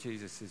looking at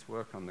Jesus'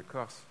 work on the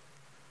cross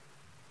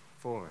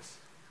for us.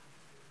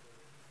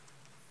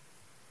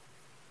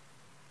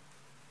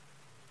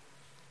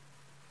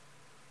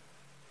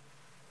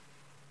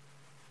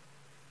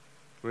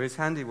 We're his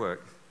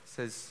handiwork. It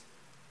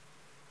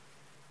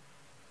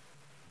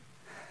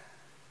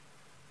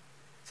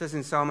says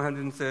in Psalm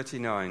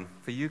 139,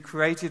 "For you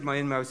created my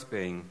inmost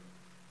being.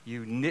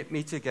 You knit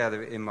me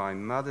together in my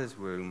mother's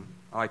womb.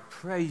 I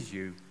praise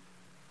you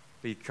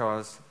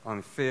because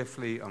I'm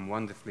fearfully and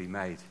wonderfully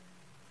made."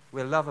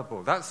 We're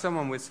lovable. That's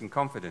someone with some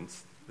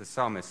confidence, the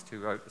psalmist who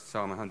wrote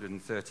Psalm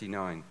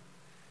 139.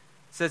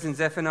 It says in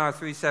Zephaniah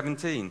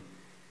 3:17,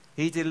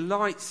 "He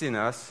delights in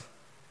us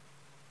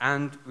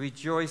and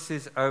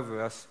rejoices over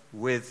us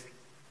with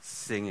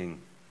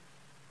singing."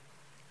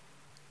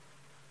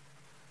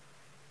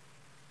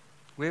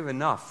 We're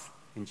enough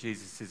in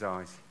Jesus'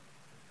 eyes.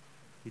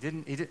 He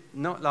didn't,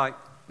 not like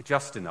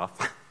just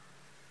enough.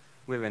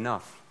 We're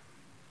enough.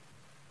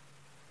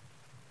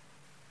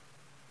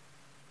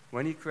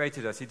 When he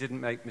created us, he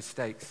didn't make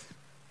mistakes.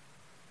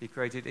 He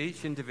created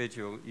each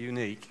individual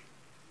unique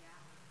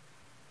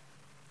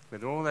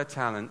with all their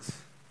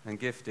talents and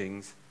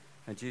giftings.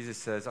 And Jesus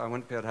says, I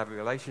want to be able to have a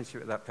relationship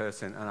with that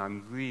person, and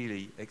I'm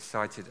really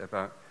excited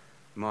about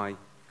my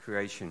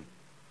creation.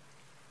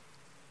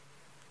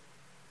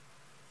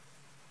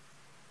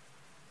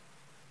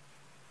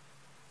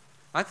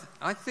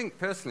 I think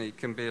personally it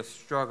can be a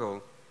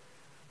struggle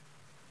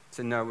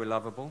to know we're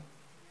lovable.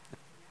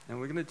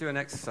 And we're going to do an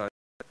exercise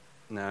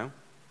now.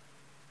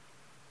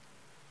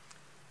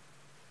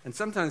 And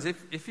sometimes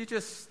if you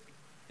just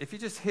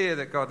hear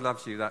that God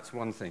loves you, that's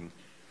one thing.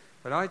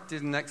 But I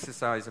did an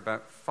exercise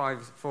about 4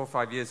 or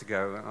 5 years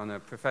ago on a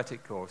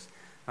prophetic course.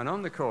 And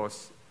on the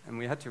course, and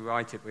we had to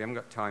write it, we haven't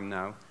got time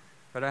now,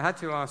 but I had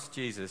to ask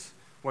Jesus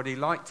what he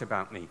liked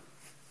about me.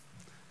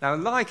 Now,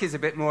 like is a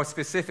bit more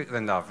specific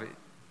than love.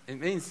 It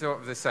means sort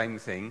of the same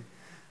thing,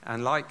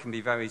 and like can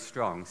be very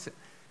strong.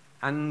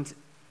 And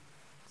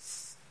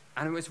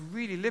it was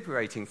really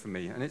liberating for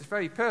me, and it's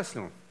very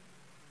personal.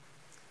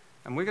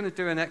 And we're going to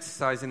do an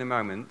exercise in a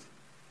moment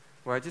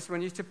where I just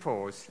want you to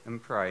pause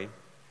and pray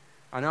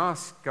and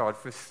ask God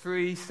for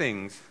 3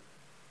 things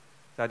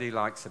that he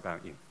likes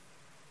about you.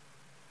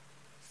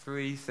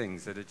 3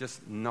 things that are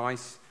just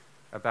nice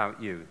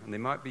about you, and they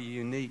might be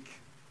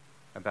unique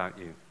about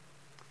you.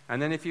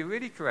 And then if you're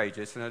really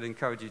courageous, and I'd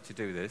encourage you to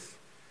do this,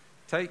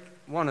 take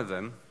one of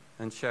them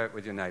and share it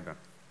with your neighbor.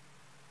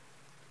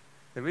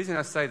 The reason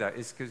I say that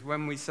is because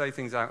when we say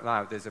things out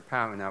loud, there's a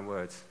power in our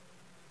words,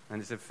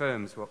 and it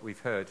affirms what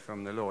we've heard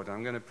from the Lord.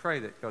 I'm going to pray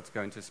that God's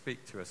going to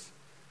speak to us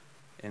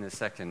in a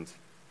second.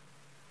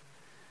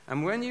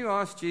 And when you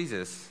ask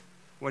Jesus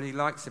what he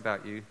likes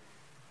about you,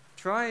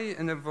 try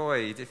and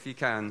avoid, if you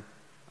can,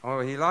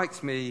 oh, he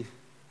likes me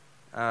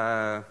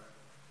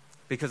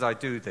because I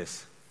do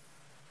this.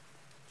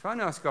 Try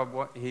and ask God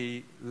what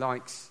he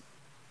likes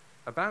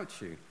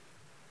about you.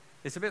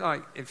 It's a bit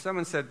like if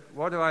someone said,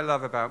 what do I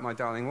love about my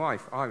darling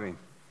wife, Irene?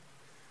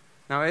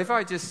 Now, if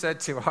I just said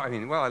to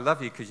Irene, well, I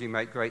love you because you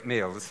make great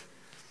meals,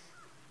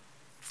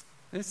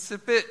 it's a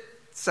bit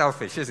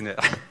selfish, isn't it?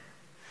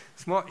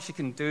 It's what she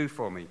can do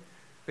for me.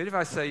 But if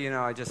I say,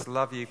 I just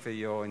love you for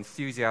your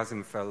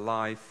enthusiasm for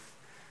life,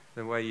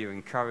 the way you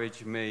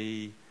encourage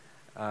me,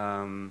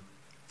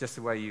 just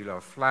the way you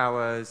love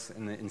flowers,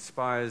 and it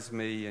inspires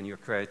me, and your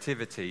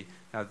creativity,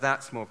 now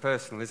that's more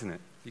personal, isn't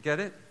it? You get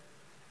it?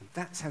 And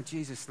that's how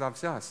Jesus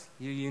loves us.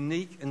 You're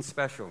unique and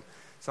special.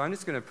 So I'm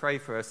just going to pray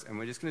for us, and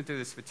we're just going to do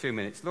this for 2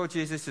 minutes. Lord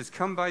Jesus, just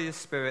come by your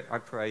Spirit, I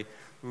pray,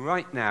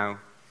 right now,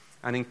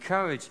 and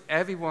encourage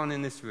everyone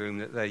in this room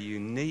that they're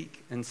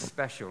unique and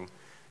special.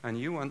 And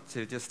you want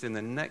to just in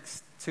the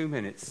next 2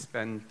 minutes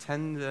spend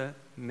tender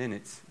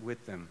minutes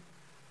with them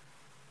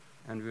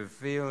and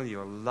reveal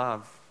your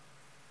love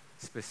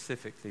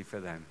specifically for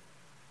them.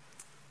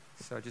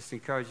 So I just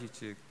encourage you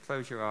to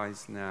close your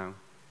eyes now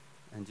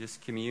and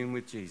just commune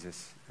with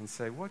Jesus and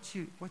say, what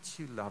you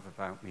love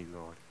about me,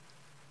 Lord?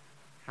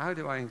 How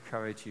do I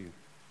encourage you,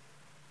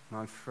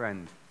 my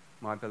friend,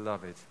 my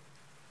beloved?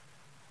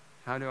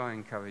 How do I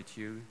encourage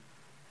you?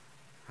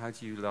 How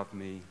do you love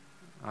me?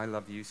 I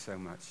love you so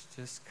much.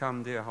 Just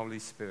come, dear Holy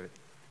Spirit.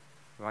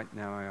 Right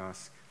now I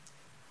ask.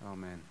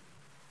 Amen.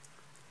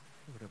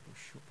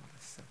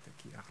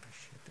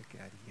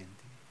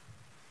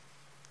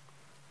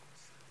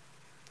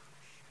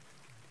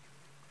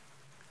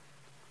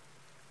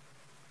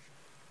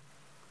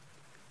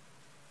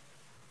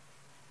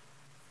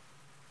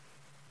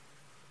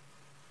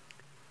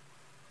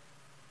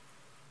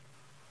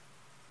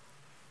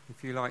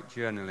 If you like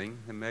journaling,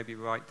 then maybe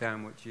write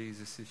down what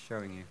Jesus is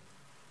showing you.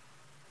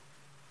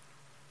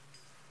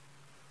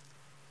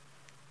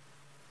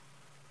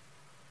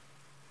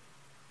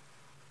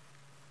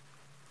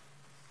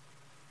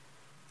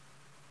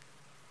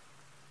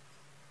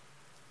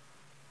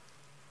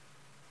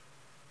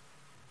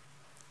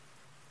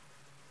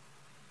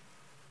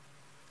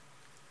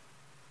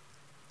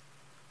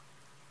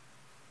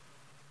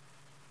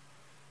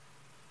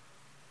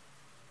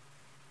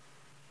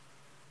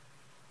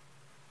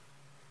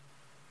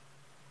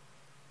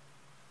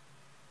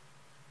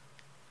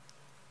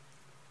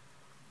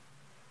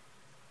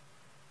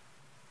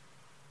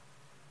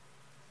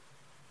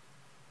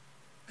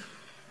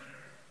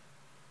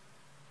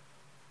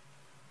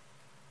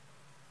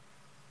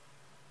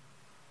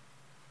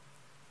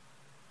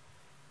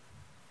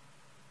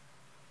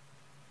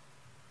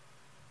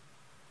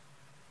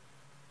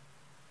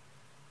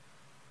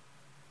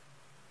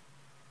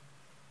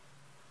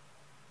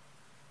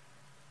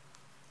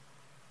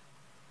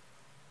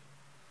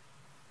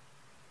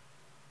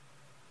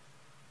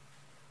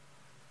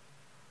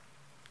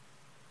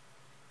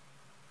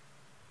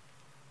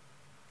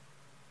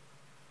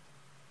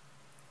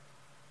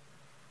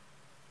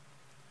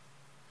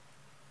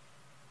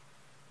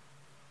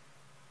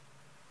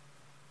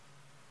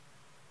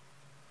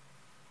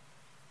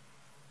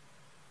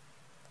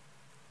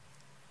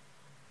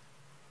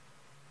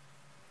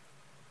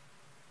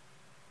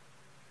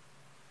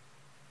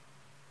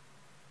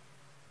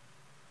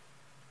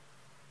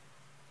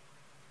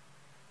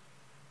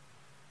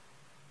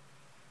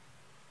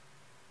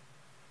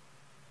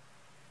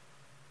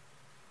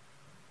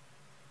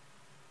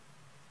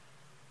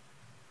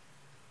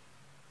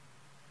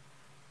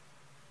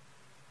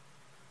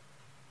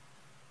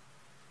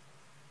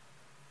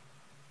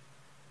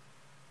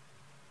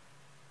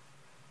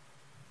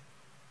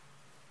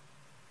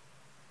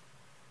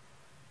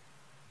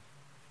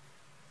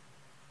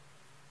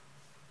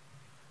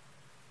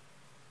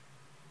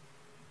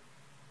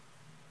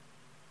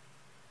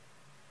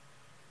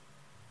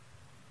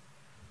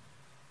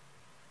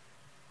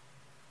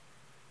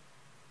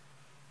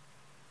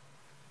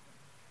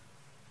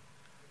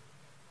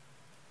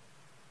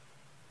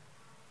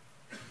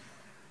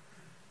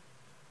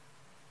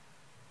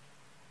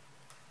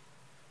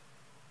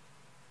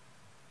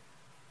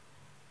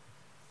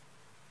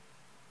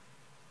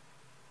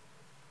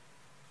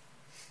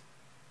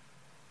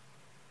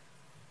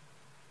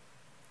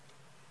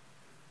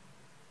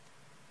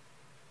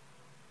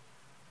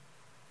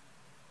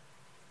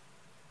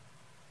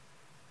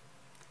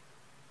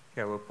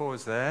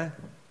 pause there.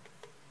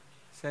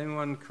 Is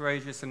anyone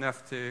courageous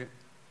enough to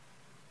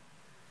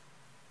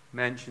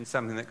mention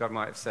something that God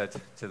might have said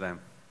to them?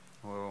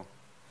 Or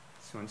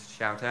someone to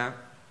shout out?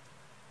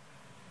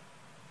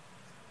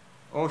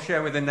 Or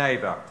share with a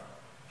neighbour.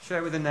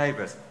 Share with a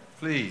neighbour,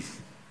 please.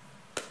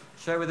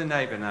 Share with a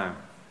neighbour now.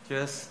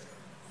 Just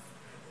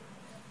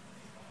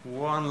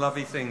one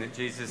lovely thing that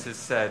Jesus has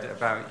said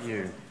about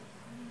you.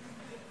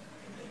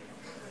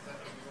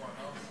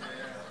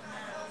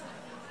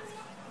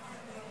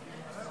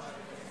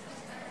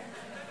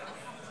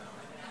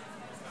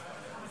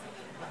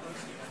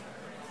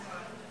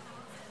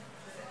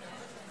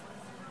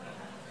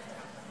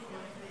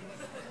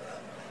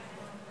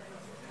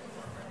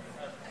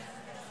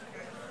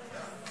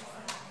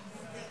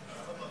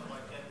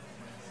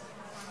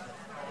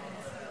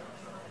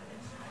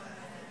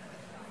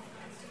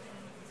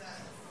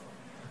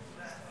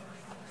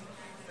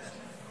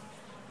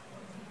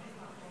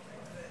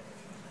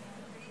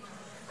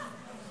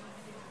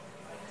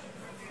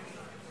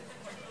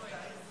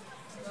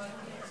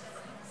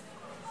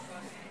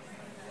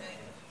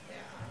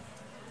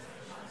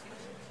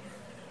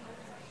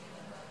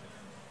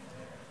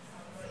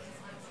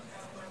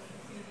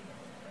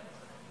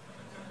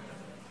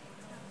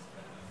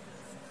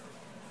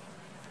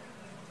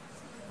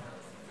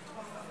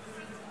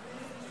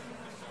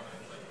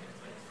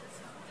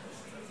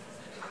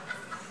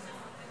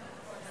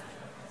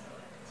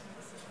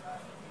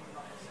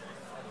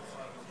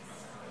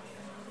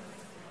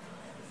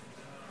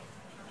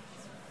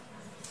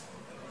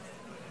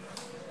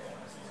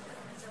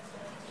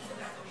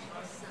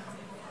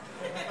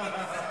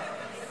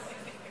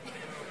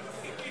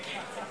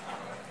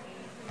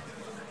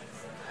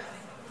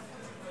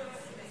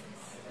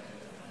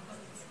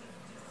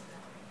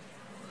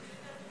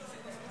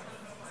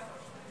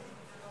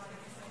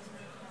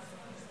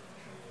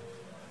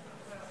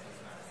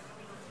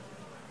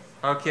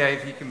 Okay,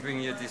 if you can bring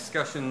your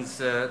discussions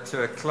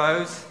to a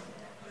close.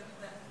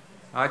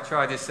 I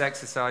tried this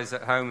exercise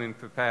at home in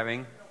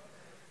preparing,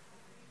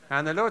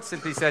 and the Lord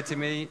simply said to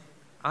me,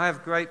 I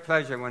have great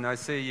pleasure when I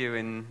see you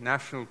in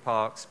national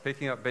parks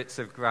picking up bits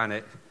of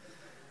granite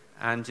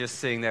and just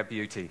seeing their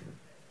beauty.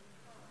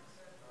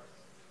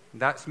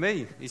 That's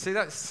me. You see,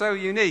 that's so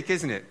unique,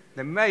 isn't it?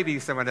 There may be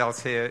someone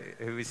else here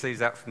who receives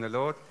that from the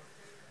Lord,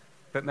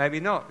 but maybe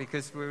not,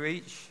 because we're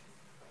each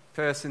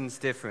person's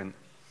different.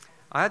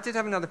 I did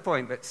have another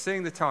point, but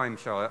seeing the time,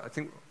 Charlotte, I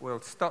think we'll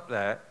stop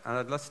there, and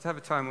I'd love to have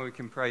a time where we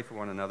can pray for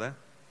one another.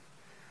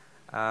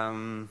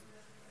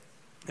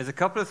 There's a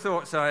couple of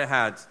thoughts I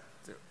had.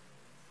 I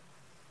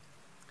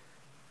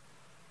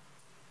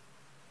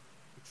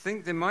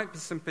think there might be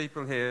some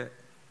people here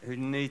who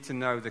need to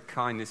know the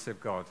kindness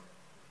of God.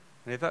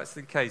 And if that's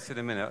the case in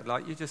a minute, I'd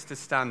like you just to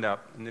stand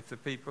up, and if the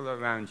people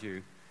around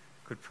you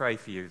could pray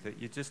for you,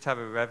 that you just have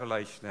a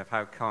revelation of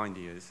how kind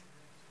he is.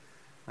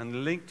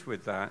 And linked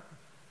with that,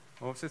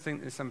 I also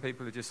think that some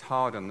people are just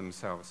hard on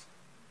themselves.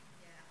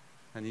 Yeah.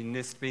 And you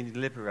need to be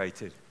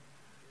liberated.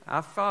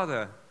 Our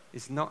Father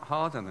is not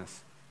hard on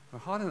us. We're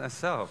hard on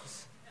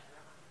ourselves.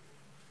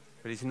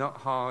 But he's not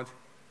hard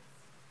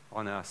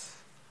on us.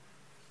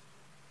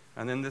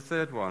 And then the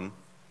third one,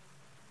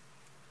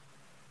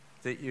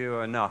 that you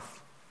are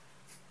enough.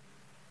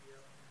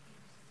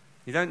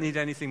 You don't need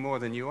anything more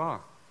than you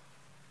are.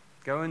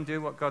 Go and do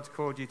what God's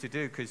called you to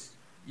do, because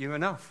you're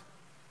enough.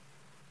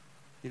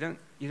 You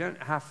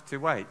don't have to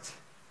wait.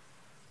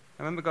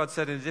 I remember God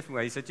said in a different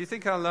way, he said, do you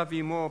think I'll love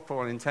you more,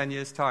 Paul, in 10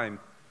 years' time,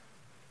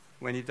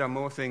 when you've done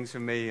more things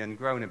for me and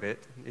grown a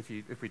bit, if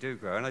we do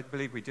grow, and I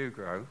believe we do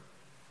grow,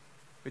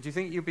 but do you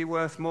think you'll be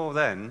worth more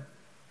then,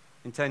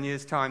 in 10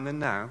 years' time, than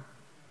now?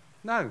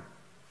 No.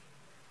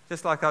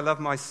 Just like I love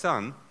my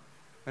son,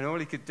 and all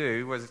he could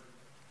do was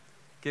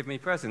give me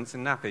presents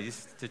and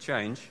nappies to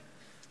change,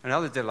 and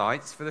other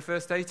delights for the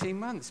first 18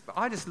 months. But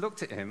I just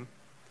looked at him.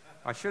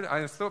 I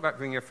thought about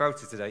bringing a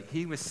photo today.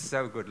 He was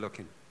so good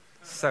looking,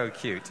 so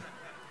cute.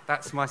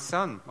 That's my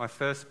son, my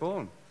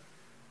firstborn.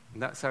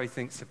 And that's how he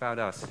thinks about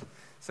us.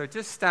 So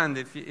just stand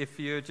if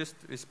you just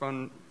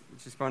respond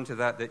to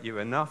that you're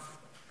enough.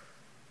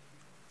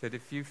 That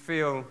if you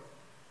feel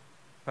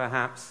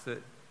perhaps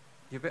that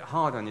you're a bit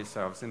hard on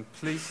yourselves, then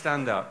please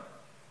stand up.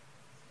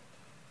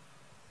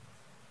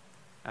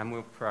 And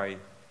we'll pray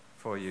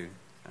for you.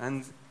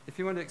 And if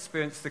you want to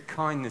experience the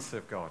kindness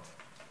of God,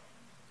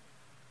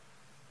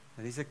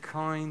 and he's a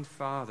kind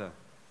Father.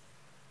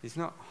 He's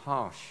not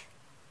harsh.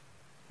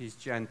 He's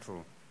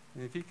gentle.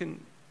 And if you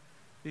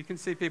can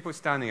see people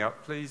standing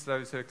up, please,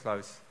 those who are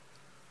close,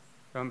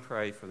 go and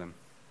pray for them.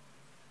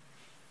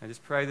 And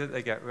just pray that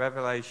they get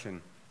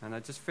revelation. And I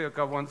just feel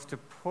God wants to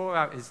pour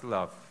out his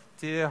love.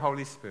 Dear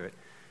Holy Spirit,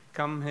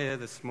 come here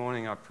this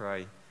morning, I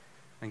pray,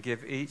 and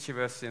give each of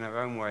us in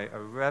our own way a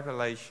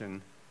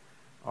revelation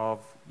of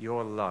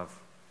your love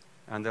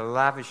and the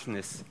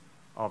lavishness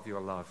of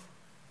your love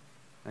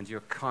and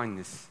your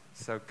kindness.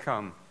 So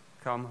come,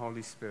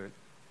 Holy Spirit,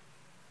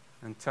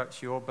 and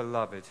touch your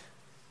beloved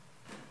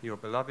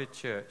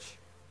church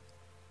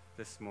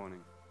this morning.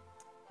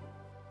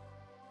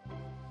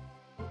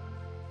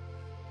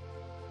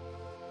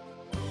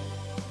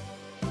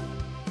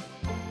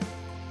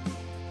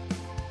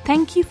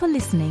 Thank you for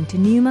listening to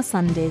Pneuma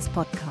Sundays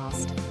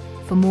podcast.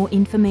 For more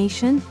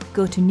information,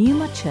 go to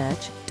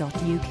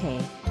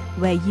pneumachurch.uk,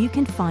 where you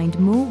can find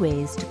more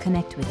ways to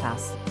connect with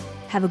us.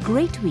 Have a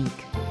great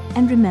week,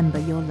 and remember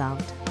you're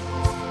loved.